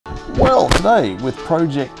Well, today with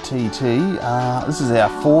Project TT, this is our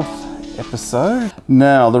 4th episode.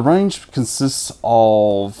 Now, the range consists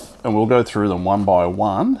of, and we'll go through them one by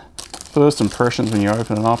one. First impressions when you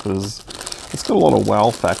open it up is, it's got a lot of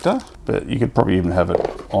wow factor, but you could probably even have it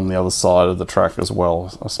on the other side of the track as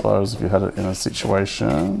well, I suppose, if you had it in a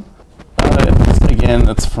situation. Again,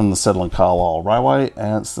 it's from the Settle & Carlisle Railway,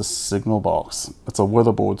 and it's the signal box. It's a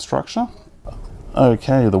weatherboard structure.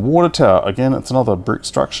 Okay, the water tower, again, it's another brick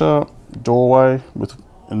structure, doorway,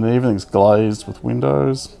 and everything's glazed with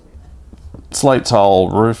windows. Slate tile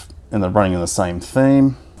roof, and they're running in the same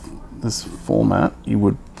theme. This format, you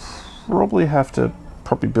would probably have to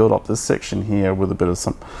build up this section here with a bit of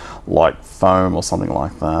some light foam or something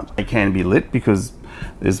like that. It can be lit because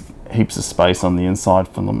there's heaps of space on the inside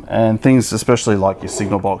for them, and things especially like your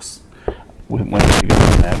signal box went bigger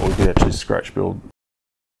than that, or you could actually scratch build